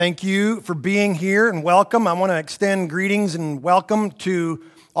Thank you for being here and welcome. I want to extend greetings and welcome to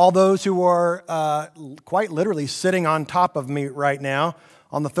all those who are quite literally sitting on top of me right now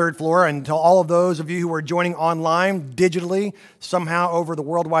on the third floor, and to all of those of you who are joining online, digitally, somehow over the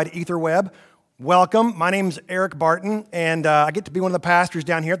worldwide ether web. Welcome. My name's Eric Barton, and I get to be one of the pastors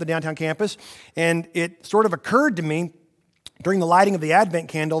down here at the downtown campus, and it sort of occurred to me during the lighting of the Advent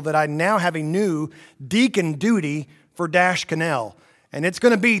candle that I now have a new deacon duty for Dash Cannell. And it's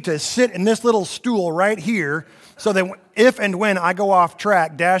going to be to sit in this little stool right here so that if and when I go off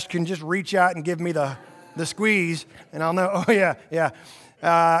track, Dash can just reach out and give me the squeeze, and I'll know, oh, yeah.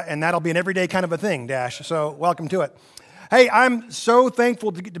 And that'll be an everyday kind of a thing, Dash. So welcome to it. Hey, I'm so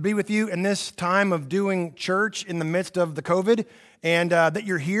thankful to get to be with you in this time of doing church in the midst of the COVID, and that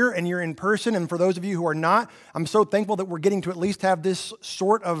you're here and you're in person. And for those of you who are not, I'm so thankful that we're getting to at least have this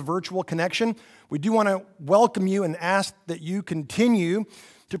sort of virtual connection. We do want to welcome you and ask that you continue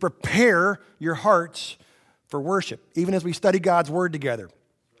to prepare your hearts for worship, even as we study God's Word together.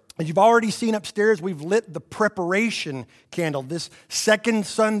 As you've already seen upstairs, we've lit the preparation candle, this second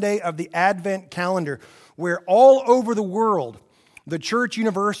Sunday of the Advent calendar, where all over the world, the Church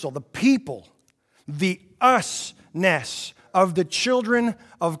Universal, the people, the us-ness of the children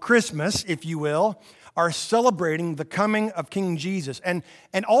of Christmas, if you will, are celebrating the coming of King Jesus and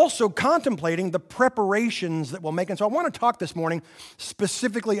also contemplating the preparations that we'll make. And so I want to talk this morning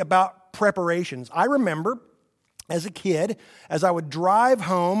specifically about preparations. I remember as a kid, as I would drive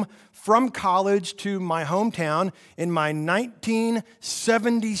home from college to my hometown in my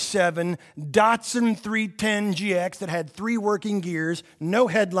 1977 Datsun 310 GX that had 3 working gears, no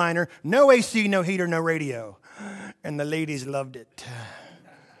headliner, no AC, no heater, no radio. And the ladies loved it.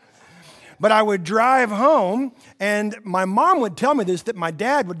 But I would drive home, and my mom would tell me this, that my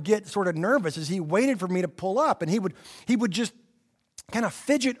dad would get sort of nervous as he waited for me to pull up, and he would just kind of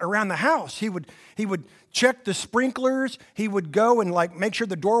fidget around the house. He would check the sprinklers. He would go and make sure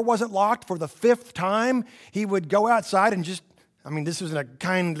the door wasn't locked for the 5th time. He would go outside and just, this was in a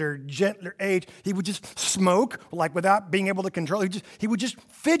kinder, gentler age. He would just smoke, without being able to control. He would just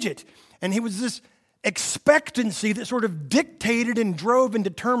fidget, and he was this expectancy that sort of dictated and drove and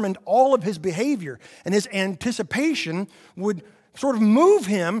determined all of his behavior, and his anticipation would sort of move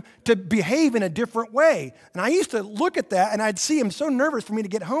him to behave in a different way. And I used to look at that, and I'd see him so nervous for me to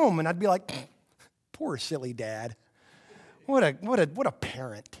get home, and I'd be like, poor silly dad. What a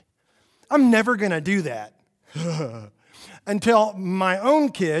parent. I'm never going to do that. Until my own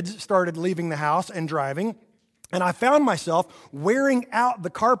kids started leaving the house and driving, and I found myself wearing out the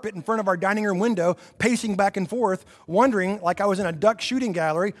carpet in front of our dining room window, pacing back and forth, wondering, like I was in a duck shooting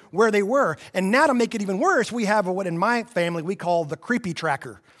gallery, where they were. And now to make it even worse, we have what in my family we call the creepy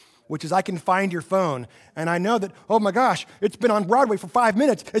tracker, which is I can find your phone. And I know that, oh my gosh, it's been on Broadway for 5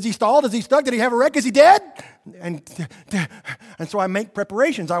 minutes. Is he stalled? Is he stuck? Did he have a wreck? Is he dead? And so I make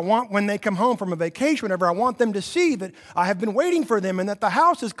preparations. I want when they come home from a vacation, whenever I want them to see that I have been waiting for them and that the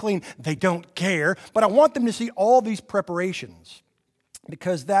house is clean. They don't care, but I want them to see all these preparations,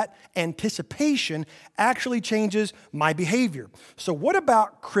 because that anticipation actually changes my behavior. So what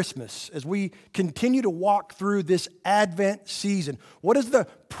about Christmas as we continue to walk through this Advent season? What is the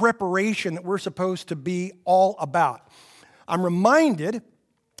preparation that we're supposed to be all about? I'm reminded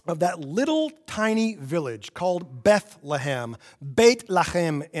of that little tiny village called Bethlehem, Beit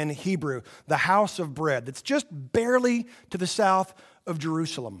Lahem in Hebrew, the house of bread, that's just barely to the south of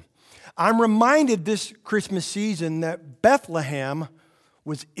Jerusalem. I'm reminded this Christmas season that Bethlehem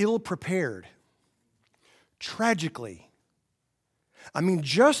was ill-prepared. Tragically.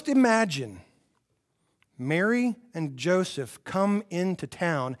 Just imagine Mary and Joseph come into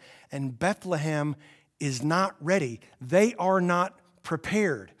town and Bethlehem is not ready. They are not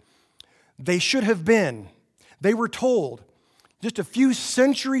prepared. They should have been. They were told just a few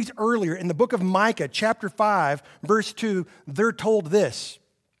centuries earlier in the book of Micah, chapter 5, verse 2, they're told this: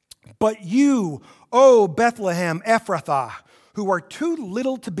 "But you, O Bethlehem Ephrathah, who are too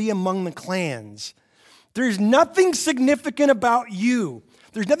little to be among the clans. There's nothing significant about you.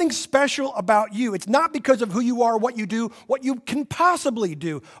 There's nothing special about you. It's not because of who you are, what you do, what you can possibly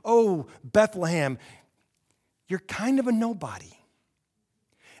do. Oh, Bethlehem, you're kind of a nobody."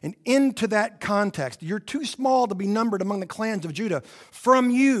 And into that context, you're too small to be numbered among the clans of Judah.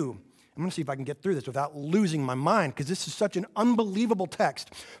 From you, I'm going to see if I can get through this without losing my mind, because this is such an unbelievable text.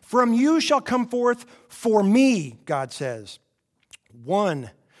 From you shall come forth for me, God says,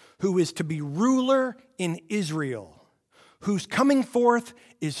 one who is to be ruler in Israel, whose coming forth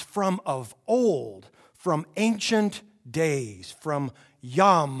is from of old, from ancient days, from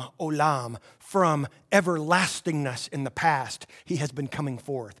Yam Olam, from everlastingness in the past. He has been coming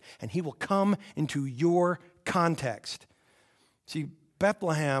forth, and he will come into your context. See,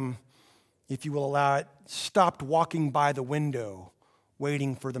 Bethlehem, if you will allow it, stopped walking by the window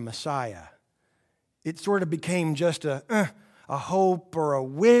waiting for the Messiah. It sort of became just a hope or a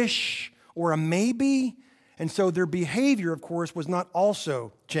wish or a maybe. And so their behavior, of course, was not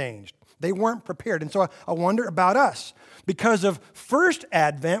also changed. They weren't prepared. And so I wonder about us. Because of First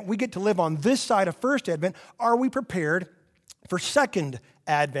Advent, we get to live on this side of First Advent. Are we prepared for Second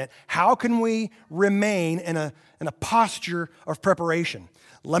Advent? How can we remain in a posture of preparation?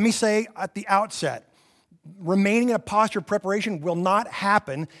 Let me say at the outset, remaining in a posture of preparation will not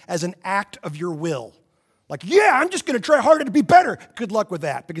happen as an act of your will. Like, yeah, I'm just going to try harder to be better. Good luck with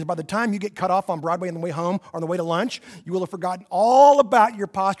that, because by the time you get cut off on Broadway on the way home or on the way to lunch, you will have forgotten all about your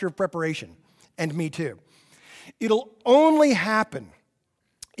posture of preparation, and me too. It'll only happen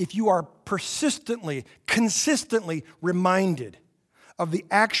if you are persistently, consistently reminded of the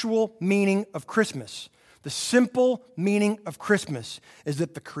actual meaning of Christmas. The simple meaning of Christmas is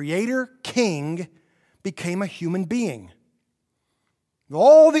that the Creator King became a human being.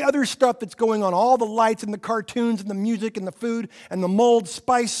 All the other stuff that's going on, all the lights and the cartoons and the music and the food and the mulled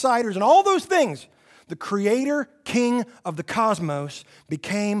spice ciders and all those things, the Creator King of the cosmos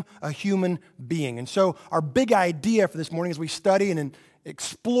became a human being. And so our big idea for this morning as we study and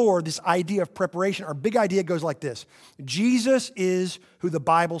explore this idea of preparation, our big idea goes like this. Jesus is who the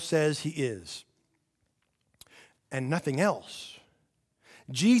Bible says he is, and nothing else.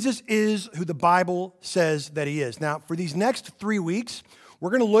 Jesus is who the Bible says that he is. Now, for these next 3 weeks, we're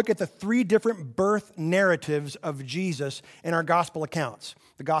going to look at the 3 different birth narratives of Jesus in our gospel accounts.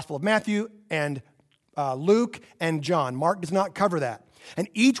 The Gospel of Matthew and Luke and John. Mark does not cover that. And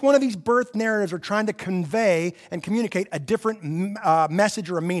each one of these birth narratives are trying to convey and communicate a different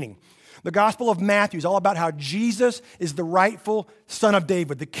message or a meaning. The Gospel of Matthew is all about how Jesus is the rightful son of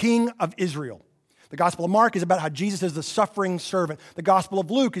David, the king of Israel. The Gospel of Mark is about how Jesus is the suffering servant. The Gospel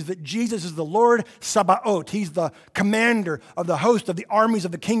of Luke is that Jesus is the Lord Sabaoth. He's the commander of the host of the armies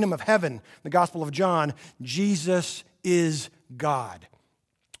of the kingdom of heaven. The Gospel of John, Jesus is God.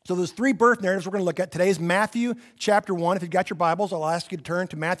 So those 3 birth narratives we're going to look at today is Matthew chapter 1. If you've got your Bibles, I'll ask you to turn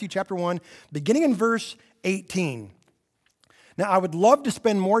to Matthew chapter 1, beginning in verse 18. Now, I would love to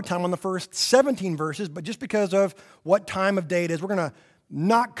spend more time on the first 17 verses, but just because of what time of day it is, we're going to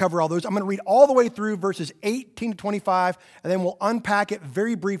not cover all those. I'm going to read all the way through verses 18 to 25, and then we'll unpack it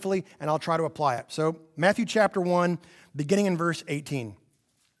very briefly, and I'll try to apply it. So, Matthew chapter 1, beginning in verse 18.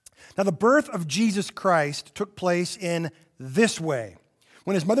 Now, the birth of Jesus Christ took place in this way.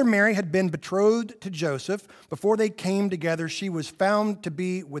 When his mother Mary had been betrothed to Joseph, before they came together, she was found to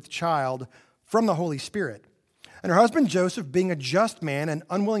be with child from the Holy Spirit. And her husband Joseph, being a just man and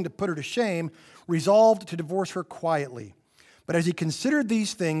unwilling to put her to shame, resolved to divorce her quietly. But as he considered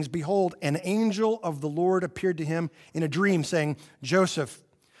these things, behold, an angel of the Lord appeared to him in a dream, saying, Joseph,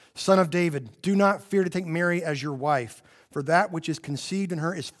 son of David, do not fear to take Mary as your wife, for that which is conceived in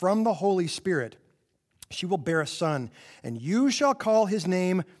her is from the Holy Spirit. She will bear a son, and you shall call his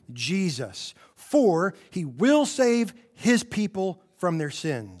name Jesus, for he will save his people from their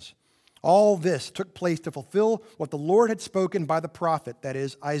sins. All this took place to fulfill what the Lord had spoken by the prophet, that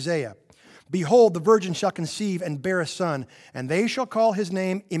is, Isaiah. Behold, the virgin shall conceive and bear a son, and they shall call his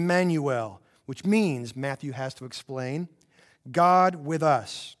name Emmanuel, which means, Matthew has to explain, God with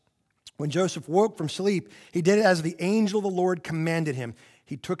us. When Joseph woke from sleep, he did as the angel of the Lord commanded him.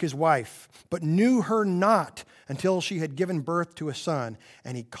 He took his wife, but knew her not until she had given birth to a son,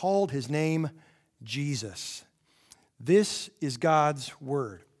 and he called his name Jesus. This is God's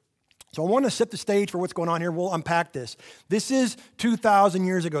word. So I want to set the stage for what's going on here. We'll unpack this. This is 2,000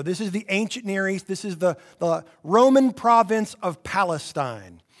 years ago. This is the ancient Near East. This is the Roman province of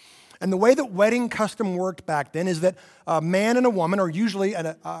Palestine. And the way that wedding custom worked back then is that a man and a woman, or usually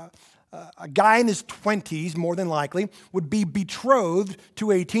a guy in his 20s, more than likely, would be betrothed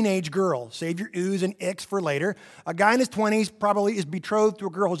to a teenage girl. Save your oohs and icks for later. A guy in his 20s probably is betrothed to a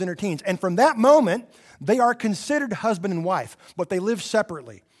girl who's in her teens. And from that moment, they are considered husband and wife, but they live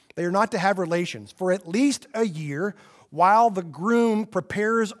separately. They are not to have relations for at least a year while the groom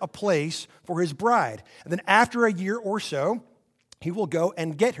prepares a place for his bride. And then after a year or so, he will go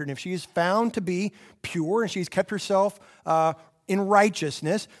and get her. And if she is found to be pure and she's kept herself in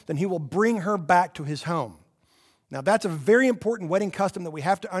righteousness, then he will bring her back to his home. Now, that's a very important wedding custom that we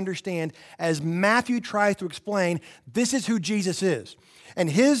have to understand as Matthew tries to explain this is who Jesus is. And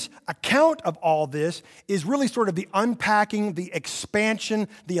his account of all this is really sort of the unpacking, the expansion,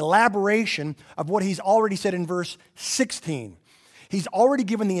 the elaboration of what he's already said in verse 16. He's already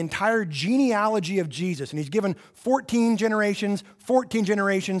given the entire genealogy of Jesus, and he's given 14 generations, 14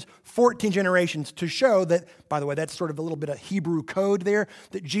 generations, 14 generations to show that, by the way, that's sort of a little bit of Hebrew code there,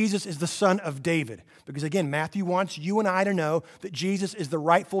 that Jesus is the son of David. Because again, Matthew wants you and I to know that Jesus is the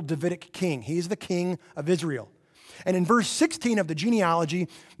rightful Davidic king. He is the king of Israel. And in verse 16 of the genealogy,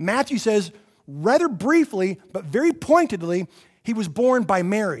 Matthew says, rather briefly, but very pointedly, he was born by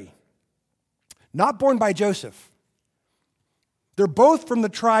Mary, not born by Joseph. They're both from the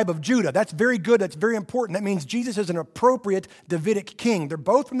tribe of Judah. That's very good. That's very important. That means Jesus is an appropriate Davidic king. They're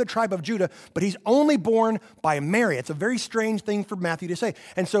both from the tribe of Judah, but he's only born by Mary. It's a very strange thing for Matthew to say.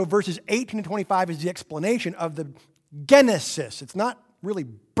 And so verses 18 to 25 is the explanation of the Genesis. It's not really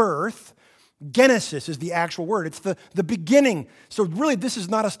birth. Genesis is the actual word. It's the beginning. So really, this is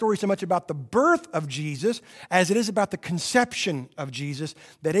not a story so much about the birth of Jesus as it is about the conception of Jesus,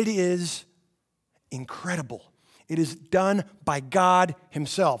 that it is incredible. It is done by God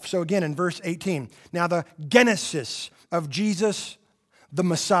himself. So again, in verse 18, now the genesis of Jesus, the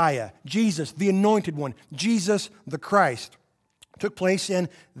Messiah, Jesus, the anointed one, Jesus, the Christ, took place in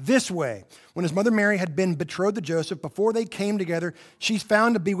this way. When his mother Mary had been betrothed to Joseph, before they came together, she's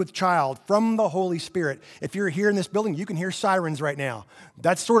found to be with child from the Holy Spirit. If you're here in this building, you can hear sirens right now.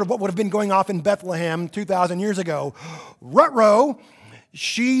 That's sort of what would have been going off in Bethlehem 2,000 years ago. Ruh-roh.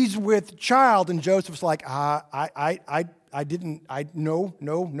 She's with child, and Joseph's like, no,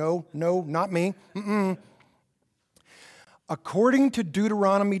 not me. Mm-mm. According to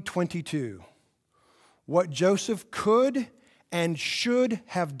Deuteronomy 22, what Joseph could and should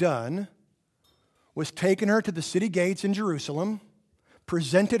have done was taken her to the city gates in Jerusalem,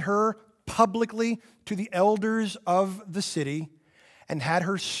 presented her publicly to the elders of the city, and had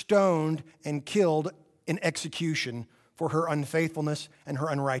her stoned and killed in execution for her unfaithfulness and her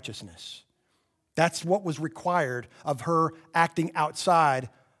unrighteousness. That's what was required of her acting outside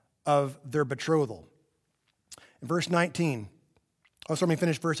of their betrothal. In verse 19, let me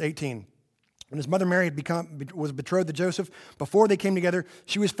finish verse 18. When his mother Mary was betrothed to Joseph, before they came together,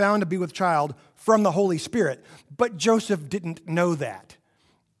 she was found to be with child from the Holy Spirit. But Joseph didn't know that.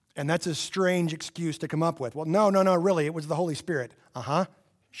 And that's a strange excuse to come up with. Well, no, really, it was the Holy Spirit.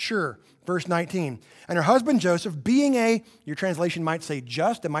 Sure. Verse 19. And her husband Joseph, being your translation might say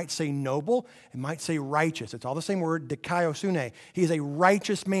just, it might say noble, it might say righteous. It's all the same word, dikaiosune. He is a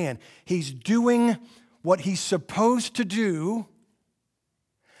righteous man. He's doing what he's supposed to do,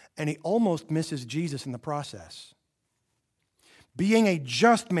 and he almost misses Jesus in the process. Being a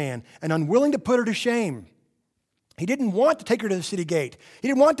just man and unwilling to put her to shame. He didn't want to take her to the city gate. He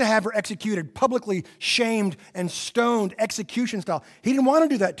didn't want to have her executed, publicly shamed and stoned, execution style. He didn't want to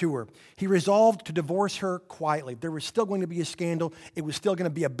do that to her. He resolved to divorce her quietly. There was still going to be a scandal. It was still going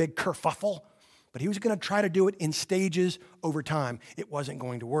to be a big kerfuffle, but he was going to try to do it in stages over time. It wasn't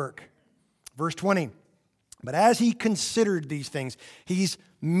going to work. Verse 20, but as he considered these things, he's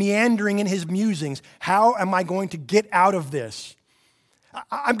meandering in his musings. How am I going to get out of this?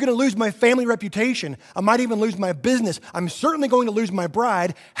 I'm going to lose my family reputation. I might even lose my business. I'm certainly going to lose my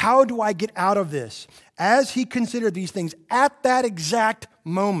bride. How do I get out of this? As he considered these things, at that exact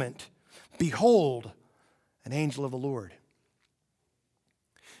moment, behold, an angel of the Lord.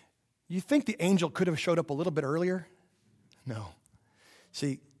 You think the angel could have showed up a little bit earlier? No.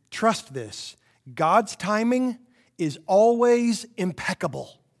 See, trust this. God's timing is always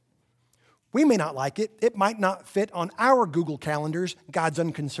impeccable. We may not like it. It might not fit on our Google calendars. God's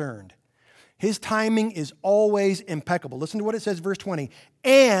unconcerned. His timing is always impeccable. Listen to what it says, verse 20.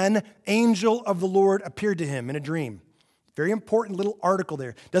 An angel of the Lord appeared to him in a dream. Very important little article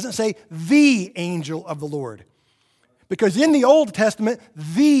there. It doesn't say the angel of the Lord. Because in the Old Testament,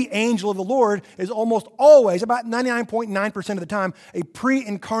 the angel of the Lord is almost always, about 99.9% of the time, a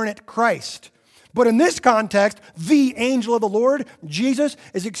pre-incarnate Christ. But in this context, the angel of the Lord, Jesus,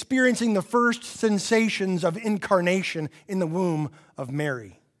 is experiencing the first sensations of incarnation in the womb of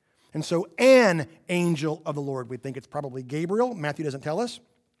Mary. And so an angel of the Lord, we think it's probably Gabriel, Matthew doesn't tell us,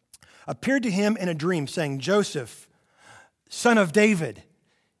 appeared to him in a dream saying, Joseph, son of David,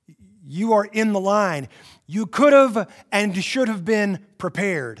 you are in the line. You could have and should have been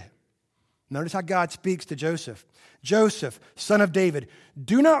prepared. Notice how God speaks to Joseph. Joseph, son of David,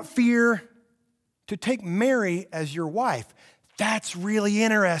 do not fear to take Mary as your wife. That's really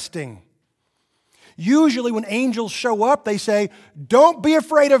interesting. Usually when angels show up, they say, don't be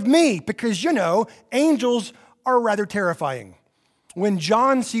afraid of me, because, angels are rather terrifying. When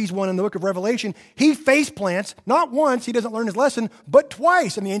John sees one in the book of Revelation, he face plants, not once, he doesn't learn his lesson, but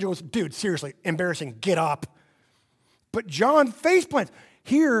twice. And the angel goes, dude, seriously, embarrassing, get up. But John face plants.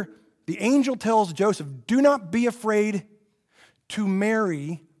 Here, the angel tells Joseph, do not be afraid to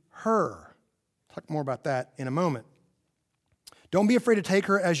marry her. Talk more about that in a moment. Don't be afraid to take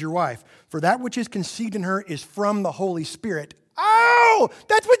her as your wife, for that which is conceived in her is from the Holy Spirit. Oh,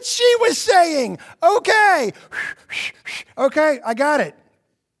 that's what she was saying. Okay. Okay, I got it.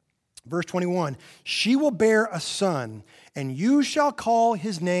 Verse 21, she will bear a son, and you shall call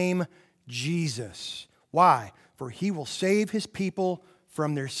his name Jesus. Why? For he will save his people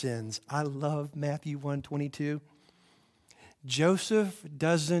from their sins. I love Matthew 1:22. Joseph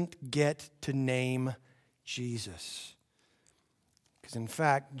doesn't get to name Jesus, because in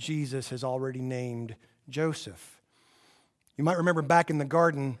fact, Jesus has already named Joseph. You might remember back in the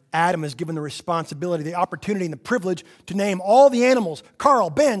garden, Adam is given the responsibility, the opportunity, and the privilege to name all the animals, Carl,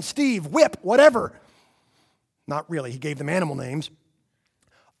 Ben, Steve, Whip, whatever. Not really, he gave them animal names.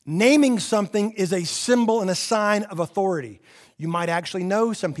 Naming something is a symbol and a sign of authority. You might actually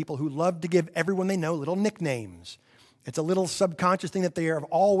know some people who love to give everyone they know little nicknames. It's a little subconscious thing that they have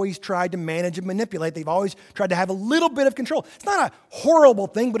always tried to manage and manipulate. They've always tried to have a little bit of control. It's not a horrible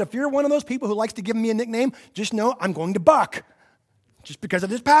thing, but if you're one of those people who likes to give me a nickname, just know I'm going to buck just because of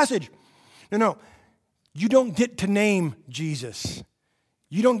this passage. No. You don't get to name Jesus.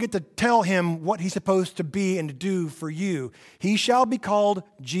 You don't get to tell him what he's supposed to be and to do for you. He shall be called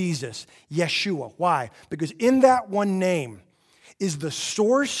Jesus, Yeshua. Why? Because in that one name is the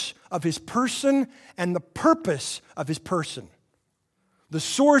source of his person and the purpose of his person. The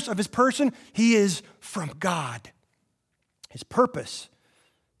source of his person, he is from God. His purpose,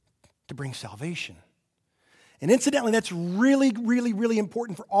 to bring salvation. And incidentally, that's really, really, really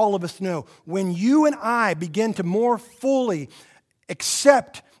important for all of us to know. When you and I begin to more fully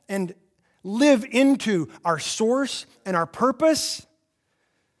accept and live into our source and our purpose,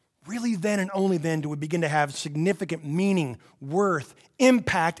 really then and only then do we begin to have significant meaning, worth,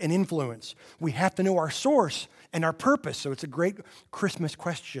 impact, and influence. We have to know our source and our purpose. So it's a great Christmas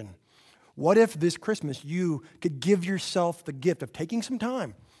question. What if this Christmas you could give yourself the gift of taking some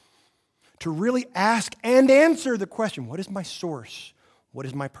time to really ask and answer the question, what is my source? What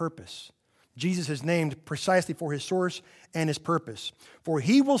is my purpose? Jesus is named precisely for his source and his purpose. For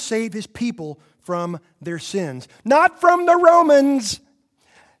he will save his people from their sins, not from the Romans.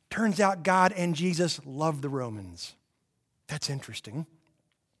 Turns out God and Jesus love the Romans. That's interesting.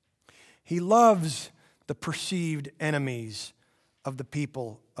 He loves the perceived enemies of the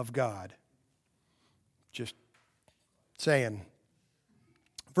people of God. Just saying.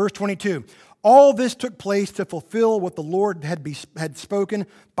 Verse 22, all this took place to fulfill what the Lord had spoken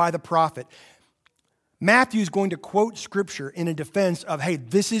by the prophet. Matthew's going to quote Scripture in a defense of, hey,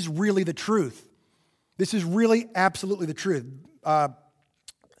 this is really the truth. This is really absolutely the truth.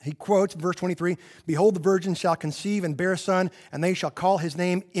 He quotes, verse 23, behold, the virgin shall conceive and bear a son, and they shall call his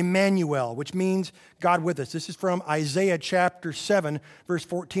name Emmanuel, which means God with us. This is from Isaiah chapter 7, verse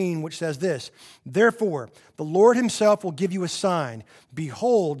 14, which says this, therefore, the Lord himself will give you a sign.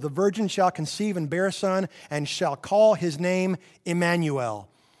 Behold, the virgin shall conceive and bear a son, and shall call his name Emmanuel.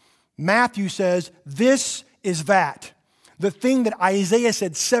 Matthew says, this is that. The thing that Isaiah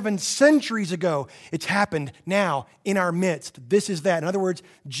said 7 centuries ago, it's happened now in our midst. This is that. In other words,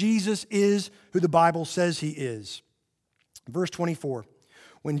 Jesus is who the Bible says he is. Verse 24,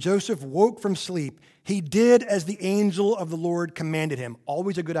 when Joseph woke from sleep, he did as the angel of the Lord commanded him.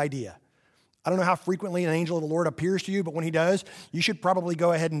 Always a good idea. I don't know how frequently an angel of the Lord appears to you, but when he does, you should probably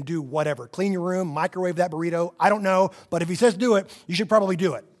go ahead and do whatever. Clean your room, microwave that burrito. I don't know, but if he says do it, you should probably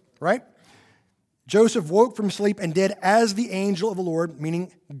do it, right? Joseph woke from sleep and did as the angel of the Lord,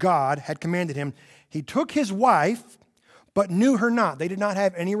 meaning God, had commanded him. He took his wife, but knew her not. They did not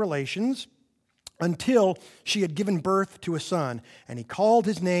have any relations until she had given birth to a son. And he called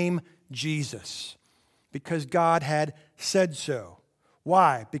his name Jesus, because God had said so.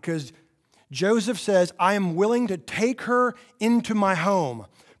 Why? Because Joseph says, I am willing to take her into my home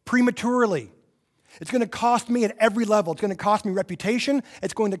prematurely. It's going to cost me at every level. It's going to cost me reputation.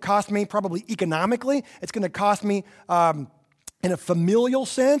 It's going to cost me probably economically. It's going to cost me in a familial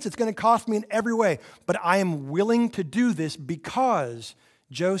sense. It's going to cost me in every way. But I am willing to do this because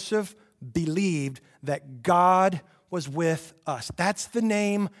Joseph believed that God was with us. That's the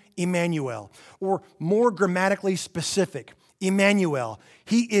name Emmanuel. Or more grammatically specific, Emmanuel.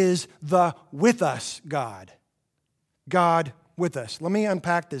 He is the with us God. God with us. Let me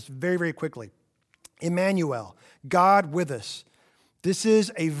unpack this very, very quickly. Emmanuel, God with us. This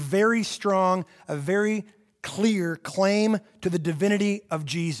is a very strong, a very clear claim to the divinity of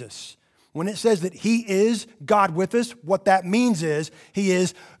Jesus. When it says that he is God with us, what that means is he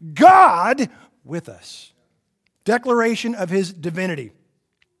is God with us. Declaration of his divinity.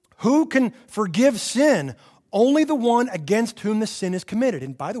 Who can forgive sin? Only the one against whom the sin is committed.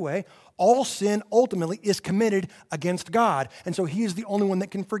 And by the way, all sin ultimately is committed against God. And so he is the only one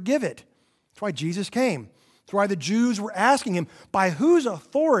that can forgive it. That's why Jesus came. That's why the Jews were asking him, by whose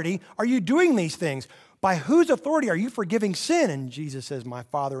authority are you doing these things? By whose authority are you forgiving sin? And Jesus says, my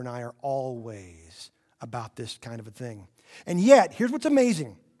Father and I are always about this kind of a thing. And yet, here's what's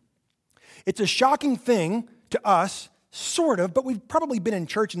amazing. It's a shocking thing to us, sort of, but we've probably been in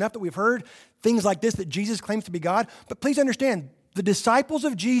church enough that we've heard things like this, that Jesus claims to be God. But please understand, the disciples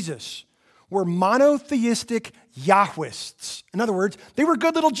of Jesus were monotheistic Yahwists. In other words, they were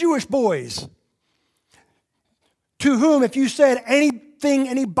good little Jewish boys to whom, if you said anything,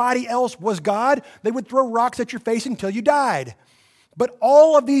 anybody else was God, they would throw rocks at your face until you died. But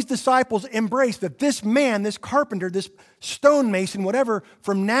all of these disciples embraced that this man, this carpenter, this stonemason, whatever,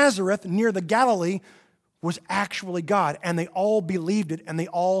 from Nazareth near the Galilee, was actually God. And they all believed it, and they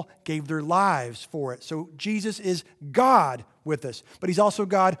all gave their lives for it. So Jesus is God with us, but he's also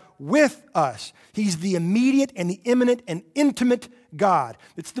God with us. He's the immediate and the imminent and intimate God.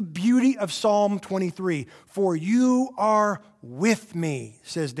 It's the beauty of Psalm 23. For you are with me,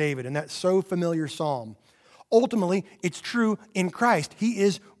 says David, in that so familiar psalm. Ultimately, it's true in Christ. He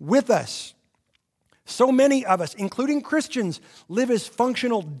is with us. So many of us, including Christians, live as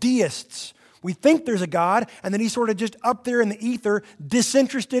functional deists. We think there's a God, and then he's sort of just up there in the ether,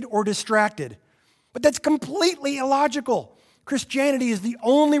 disinterested or distracted. But that's completely illogical. Christianity is the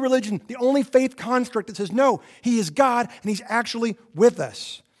only religion, the only faith construct that says, no, he is God, and he's actually with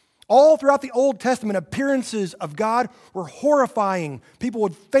us. All throughout the Old Testament, appearances of God were horrifying. People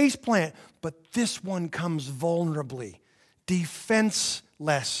would faceplant, but this one comes vulnerably,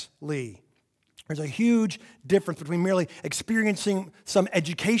 defenselessly. There's a huge difference between merely experiencing some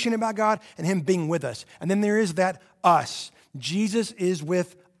education about God and him being with us. And then there is that us. Jesus is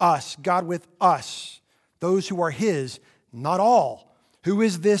with us, God with us, those who are his, not all. Who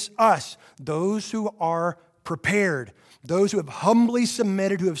is this us? Those who are prepared, those who have humbly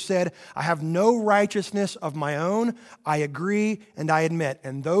submitted, who have said, I have no righteousness of my own, I agree and I admit.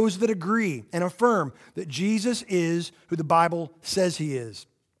 And those that agree and affirm that Jesus is who the Bible says he is.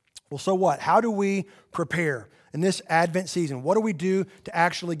 Well, so what? How do we prepare in this Advent season? What do we do to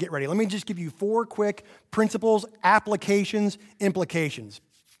actually get ready? Let me just give you 4 quick principles, applications, implications.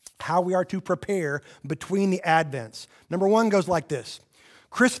 How we are to prepare between the Advents. Number 1 goes like this.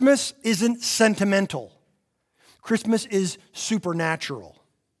 Christmas isn't sentimental. Christmas is supernatural.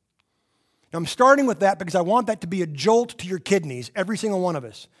 Now, I'm starting with that because I want that to be a jolt to your kidneys, every single one of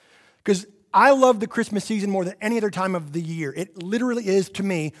us. Because I love the Christmas season more than any other time of the year. It literally is, to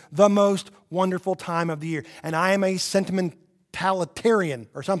me, the most wonderful time of the year. And I am a sentimentalitarian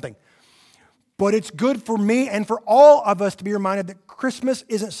or something. But it's good for me and for all of us to be reminded that Christmas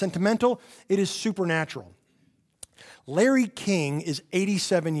isn't sentimental, it is supernatural. Larry King is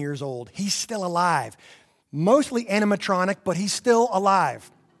 87 years old. He's still alive. Mostly animatronic, but he's still alive.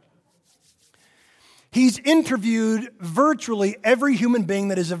 He's interviewed virtually every human being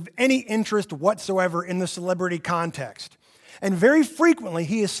that is of any interest whatsoever in the celebrity context. And very frequently,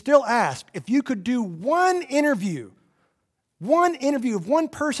 he is still asked, if you could do one interview of one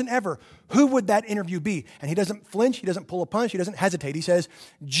person ever, who would that interview be? And he doesn't flinch, he doesn't pull a punch, he doesn't hesitate. He says,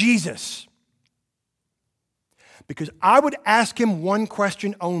 Jesus. Because I would ask him one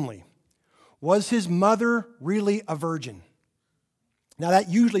question only. Was his mother really a virgin? Now, that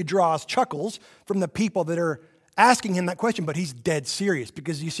usually draws chuckles from the people that are asking him that question, but he's dead serious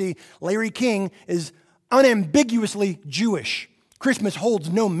because, you see, Larry King is unambiguously Jewish. Christmas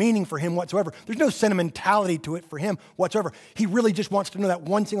holds no meaning for him whatsoever. There's no sentimentality to it for him whatsoever. He really just wants to know that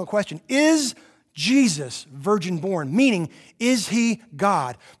one single question. Is Jesus virgin born? Meaning, is he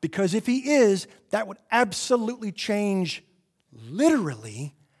God? Because if he is, that would absolutely change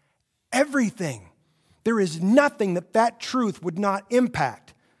literally everything. There is nothing that truth would not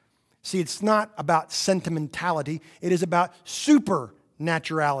impact. See, it's not about sentimentality. It is about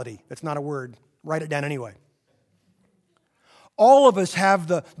supernaturality. That's not a word. Write it down anyway. All of us have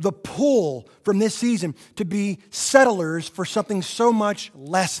the pull from this season to be settlers for something so much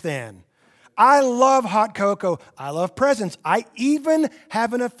less than. I love hot cocoa. I love presents. I even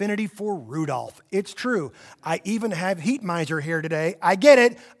have an affinity for Rudolph. It's true. I even have Heat Miser here today. I get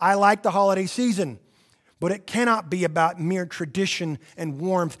it. I like the holiday season. But it cannot be about mere tradition and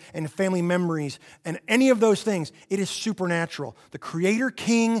warmth and family memories and any of those things. It is supernatural. The Creator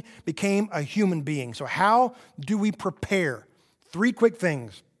King became a human being. So how do we prepare? 3 quick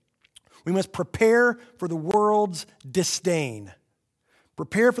things. We must prepare for the world's disdain.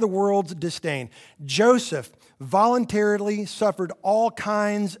 Prepare for the world's disdain. Joseph voluntarily suffered all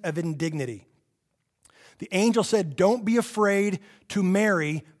kinds of indignity. The angel said, "Don't be afraid to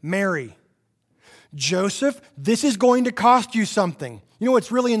marry Mary." Joseph, this is going to cost you something. You know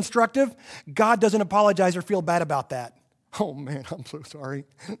what's really instructive? God doesn't apologize or feel bad about that. Oh man, I'm so sorry.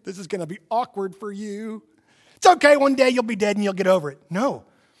 This is going to be awkward for you. It's okay, one day you'll be dead and you'll get over it. No.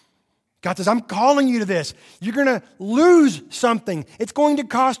 God says, I'm calling you to this. You're going to lose something. It's going to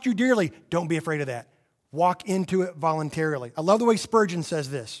cost you dearly. Don't be afraid of that. Walk into it voluntarily. I love the way Spurgeon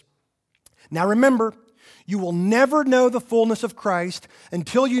says this. Now remember, you will never know the fullness of Christ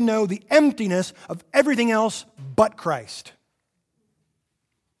until you know the emptiness of everything else but Christ.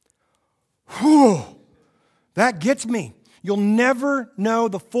 Whew, that gets me. You'll never know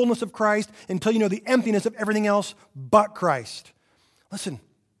the fullness of Christ until you know the emptiness of everything else but Christ. Listen,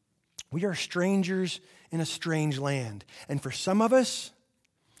 we are strangers in a strange land. And for some of us,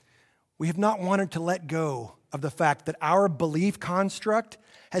 we have not wanted to let go of the fact that our belief construct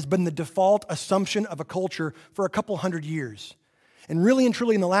has been the default assumption of a culture for a couple hundred years. And really and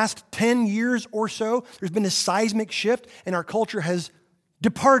truly in the last 10 years or so, there's been a seismic shift and our culture has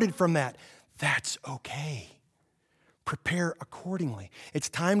departed from that. That's okay. Prepare accordingly. It's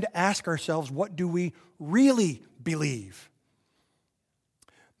time to ask ourselves, what do we really believe?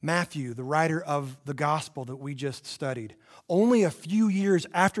 Matthew, the writer of the gospel that we just studied, only a few years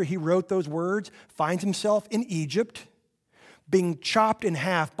after he wrote those words, finds himself in Egypt being chopped in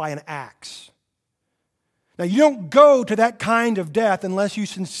half by an axe. Now, you don't go to that kind of death unless you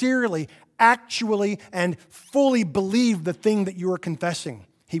sincerely, actually, and fully believe the thing that you are confessing.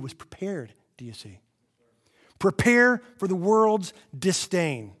 He was prepared, do you see? Prepare for the world's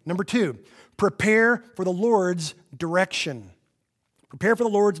disdain. Number 2, prepare for the Lord's direction. Prepare for the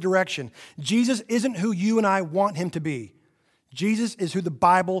Lord's direction. Jesus isn't who you and I want him to be. Jesus is who the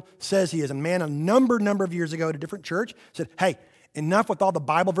Bible says he is. A man a number of years ago at a different church said, hey, enough with all the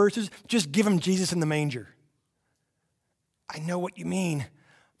Bible verses. Just give him Jesus in the manger. I know what you mean.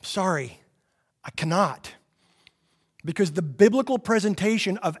 I'm sorry, I cannot. Because the biblical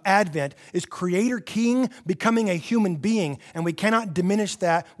presentation of Advent is Creator King becoming a human being, and we cannot diminish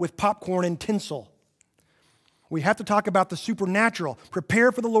that with popcorn and tinsel. We have to talk about the supernatural.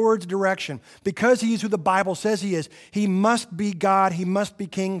 Prepare for the Lord's direction. Because he is who the Bible says he is, he must be God, he must be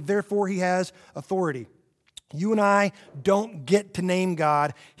king, therefore he has authority. You and I don't get to name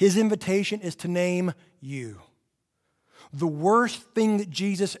God. His invitation is to name you. The worst thing that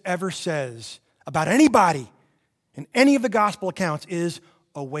Jesus ever says about anybody in any of the gospel accounts is,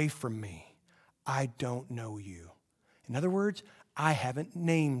 away from me, I don't know you. In other words, I haven't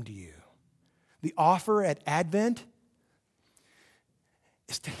named you. The offer at Advent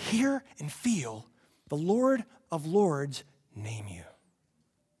is to hear and feel the Lord of Lords name you.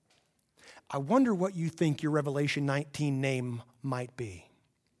 I wonder what you think your Revelation 19 name might be.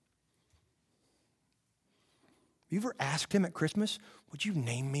 Have you ever asked him at Christmas, would you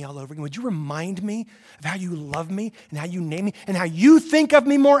name me all over again? Would you remind me of how you love me and how you name me and how you think of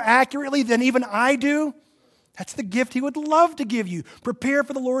me more accurately than even I do? That's the gift he would love to give you. Prepare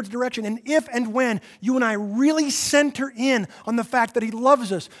for the Lord's direction. And if and when you and I really center in on the fact that he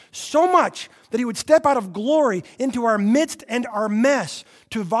loves us so much that he would step out of glory into our midst and our mess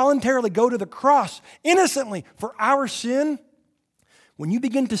to voluntarily go to the cross innocently for our sin, when you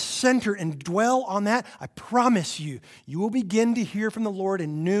begin to center and dwell on that, I promise you, you will begin to hear from the Lord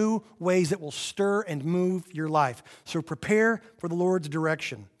in new ways that will stir and move your life. So prepare for the Lord's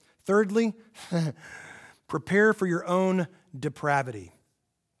direction. Thirdly, prepare for your own depravity.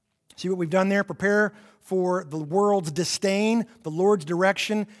 See what we've done there? Prepare for the world's disdain, the Lord's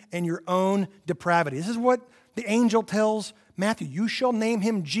direction, and your own depravity. This is what the angel tells Matthew. You shall name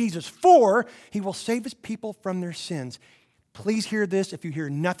him Jesus, for he will save his people from their sins. Please hear this if you hear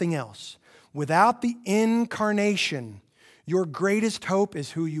nothing else. Without the incarnation, your greatest hope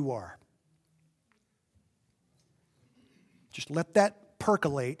is who you are. Just let that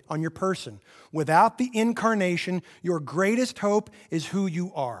percolate on your person. Without the incarnation, your greatest hope is who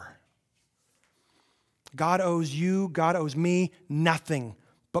you are. God owes you, God owes me nothing.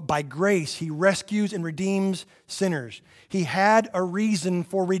 But by grace, he rescues and redeems sinners. He had a reason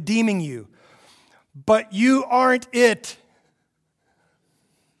for redeeming you. But you aren't it.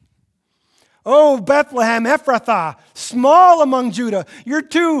 Oh, Bethlehem, Ephrathah, small among Judah, you're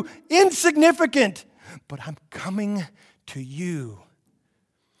too insignificant. but I'm coming to you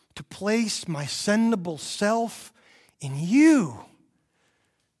to place my sendable self in you.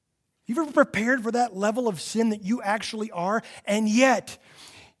 You've ever prepared for that level of sin that you actually are, and yet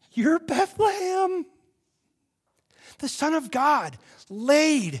you're Bethlehem, the Son of God,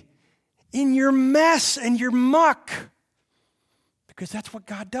 laid in your mess and your muck, because that's what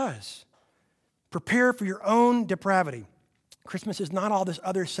God does. Prepare for your own depravity. Christmas is not all this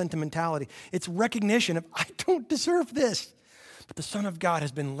other sentimentality. It's recognition of, I don't deserve this, but the Son of God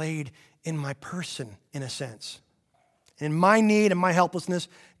has been laid in my person, in a sense. In my need and my helplessness,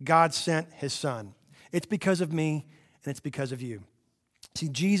 God sent his Son. It's because of me, and it's because of you. See,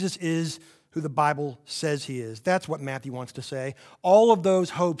 Jesus is who the Bible says he is. That's what Matthew wants to say. All of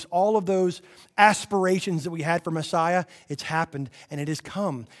those hopes, all of those aspirations that we had for Messiah, it's happened, and it has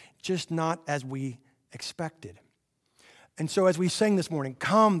come, just not as we expected. And so as we sing this morning,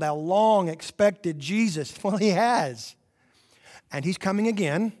 come thou long expected Jesus. Well, he has. And he's coming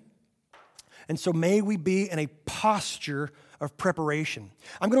again. And so may we be in a posture of preparation.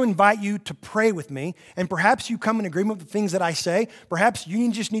 I'm going to invite you to pray with me, and perhaps you come in agreement with the things that I say. Perhaps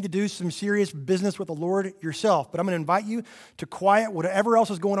you just need to do some serious business with the Lord yourself. But I'm going to invite you to quiet whatever else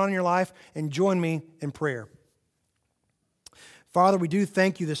is going on in your life and join me in prayer. Father, we do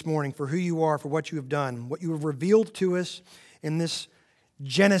thank you this morning for who you are, for what you have done, what you have revealed to us in this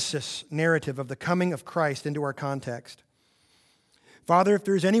Genesis narrative of the coming of Christ into our context. Father, if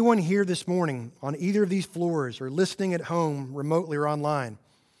there's anyone here this morning on either of these floors or listening at home, remotely or online,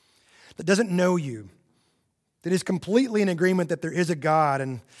 that doesn't know you, that is completely in agreement that there is a God,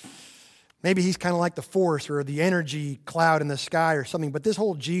 and maybe he's kind of like the force or the energy cloud in the sky or something, but this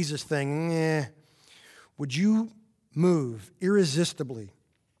whole Jesus thing, would you move irresistibly?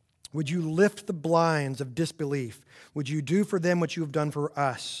 Would you lift the blinds of disbelief? Would you do for them what you have done for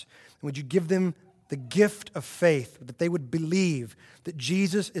us? And would you give them the gift of faith, that they would believe that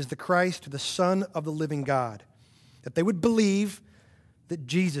Jesus is the Christ, the Son of the living God, that they would believe that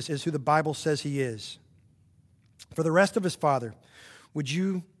Jesus is who the Bible says he is. For the rest of us, Father, would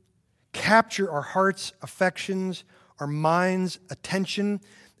you capture our hearts' affections, our minds' attention,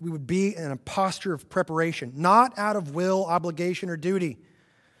 that we would be in a posture of preparation, not out of will, obligation, or duty,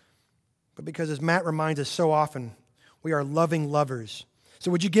 but because, as Matt reminds us so often, we are loving lovers. So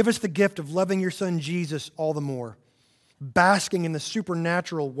would you give us the gift of loving your Son Jesus all the more, basking in the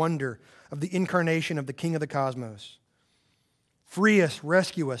supernatural wonder of the incarnation of the King of the cosmos. Free us,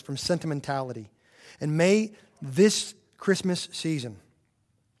 rescue us from sentimentality. And may this Christmas season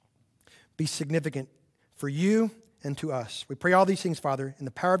be significant for you and to us. We pray all these things, Father, in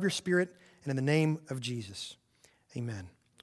the power of your Spirit and in the name of Jesus. Amen.